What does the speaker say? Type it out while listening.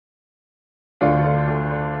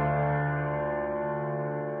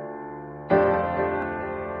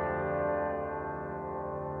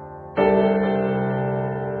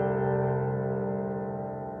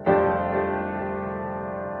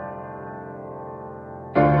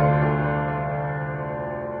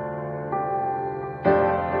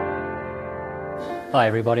Hi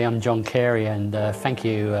everybody, I'm John Carey, and thank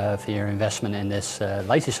you for your investment in this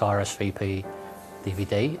latest RSVP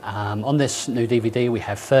DVD. On this new DVD we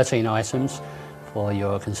have 13 items for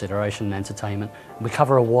your consideration and entertainment. We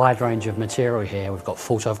cover a wide range of material here. We've got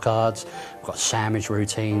photo cards, we've got sandwich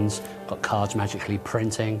routines, we've got cards magically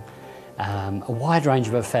printing, a wide range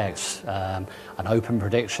of effects, an open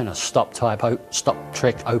prediction, a stop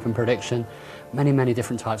trick open prediction, many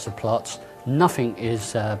different types of plots. Nothing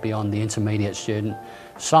is beyond the intermediate student.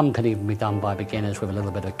 Some can even be done by beginners with a little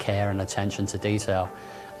bit of care and attention to detail.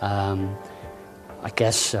 I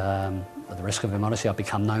guess, at the risk of immodesty, I've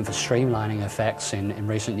become known for streamlining effects in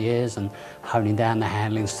recent years and honing down the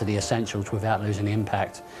handlings to the essentials without losing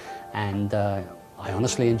impact. And I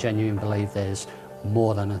honestly and genuinely believe there's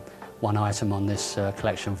more than one item on this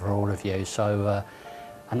collection for all of you. So,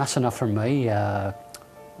 and that's enough from me.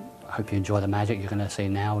 I hope you enjoy the magic you're going to see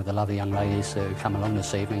now with the lovely young ladies who come along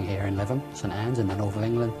this evening here in Lytham, St Anne's in the north of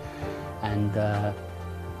England. And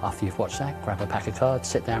after you've watched that, grab a pack of cards,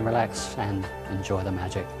 sit down, relax and enjoy the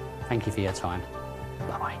magic. Thank you for your time.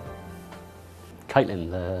 Bye-bye. Caitlin,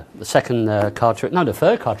 the second card trick, no, the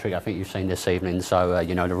third card trick I think you've seen this evening, so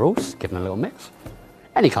you know the rules. Give them a little mix.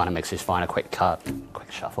 Any kind of mix is fine, a quick card, quick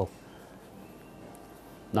shuffle.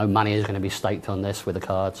 No money is going to be staked on this with the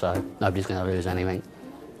card, so nobody's going to lose anything.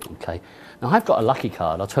 Okay, now I've got a lucky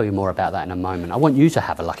card. I'll tell you more about that in a moment. I want you to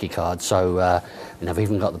have a lucky card, so and I've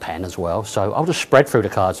even got the pen as well. So I'll just spread through the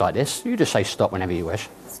cards like this. You just say stop whenever you wish.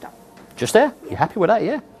 Stop. Just there? Yeah. You happy with that?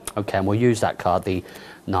 Yeah? Okay, and we'll use that card, the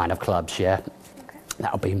 9 of clubs, yeah? Okay.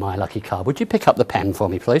 That'll be my lucky card. Would you pick up the pen for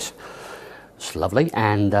me, please? It's lovely,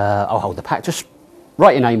 and I'll hold the pack. Just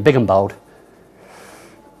write your name big and bold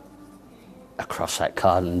across that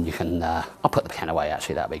card, and you can, I'll put the pen away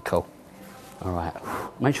actually, that'd be cool. All right,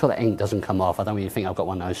 make sure the ink doesn't come off. I don't want you to think I've got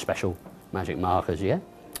one of those special magic markers, yeah?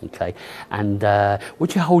 Okay, and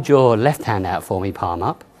would you hold your left hand out for me, palm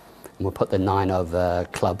up? And we'll put the 9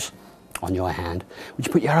 of clubs on your hand. Would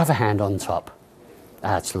you put your other hand on top?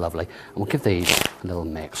 That's lovely. And we'll give these a little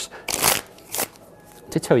mix.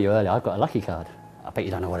 To tell you earlier, I've got a lucky card. I bet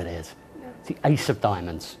you don't know what it is. No. It's the Ace of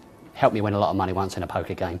Diamonds. Helped me win a lot of money once in a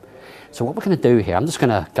poker game. So what we're going to do here, I'm just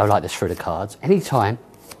going to go like this through the cards. Anytime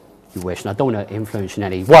you wish, and I don't want to influence you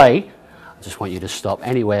in any way, I just want you to stop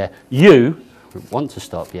anywhere you want to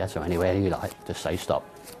stop, yes, or anywhere you like, just say stop.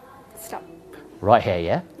 Stop. Right here,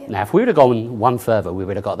 yeah? Yep. Now if we would have gone one further, we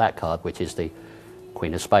would have got that card, which is the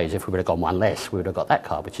Queen of Spades. If we would have gone one less, we would have got that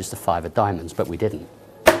card, which is the 5 of Diamonds, but we didn't.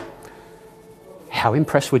 How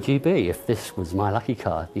impressed would you be if this was my lucky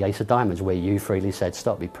card, the Ace of Diamonds, where you freely said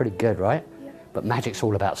stop? It'd be pretty good, right? Yep. But magic's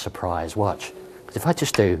all about surprise, watch. Because if I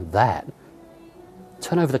just do that,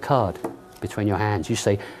 turn over the card between your hands. You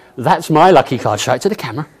say, that's my lucky card. Show it to the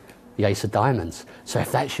camera. The Ace of Diamonds. So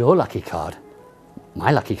if that's your lucky card, my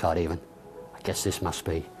lucky card even, I guess this must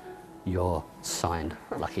be your signed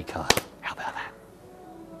lucky card. How about that?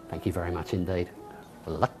 Thank you very much indeed.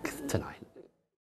 Luck tonight.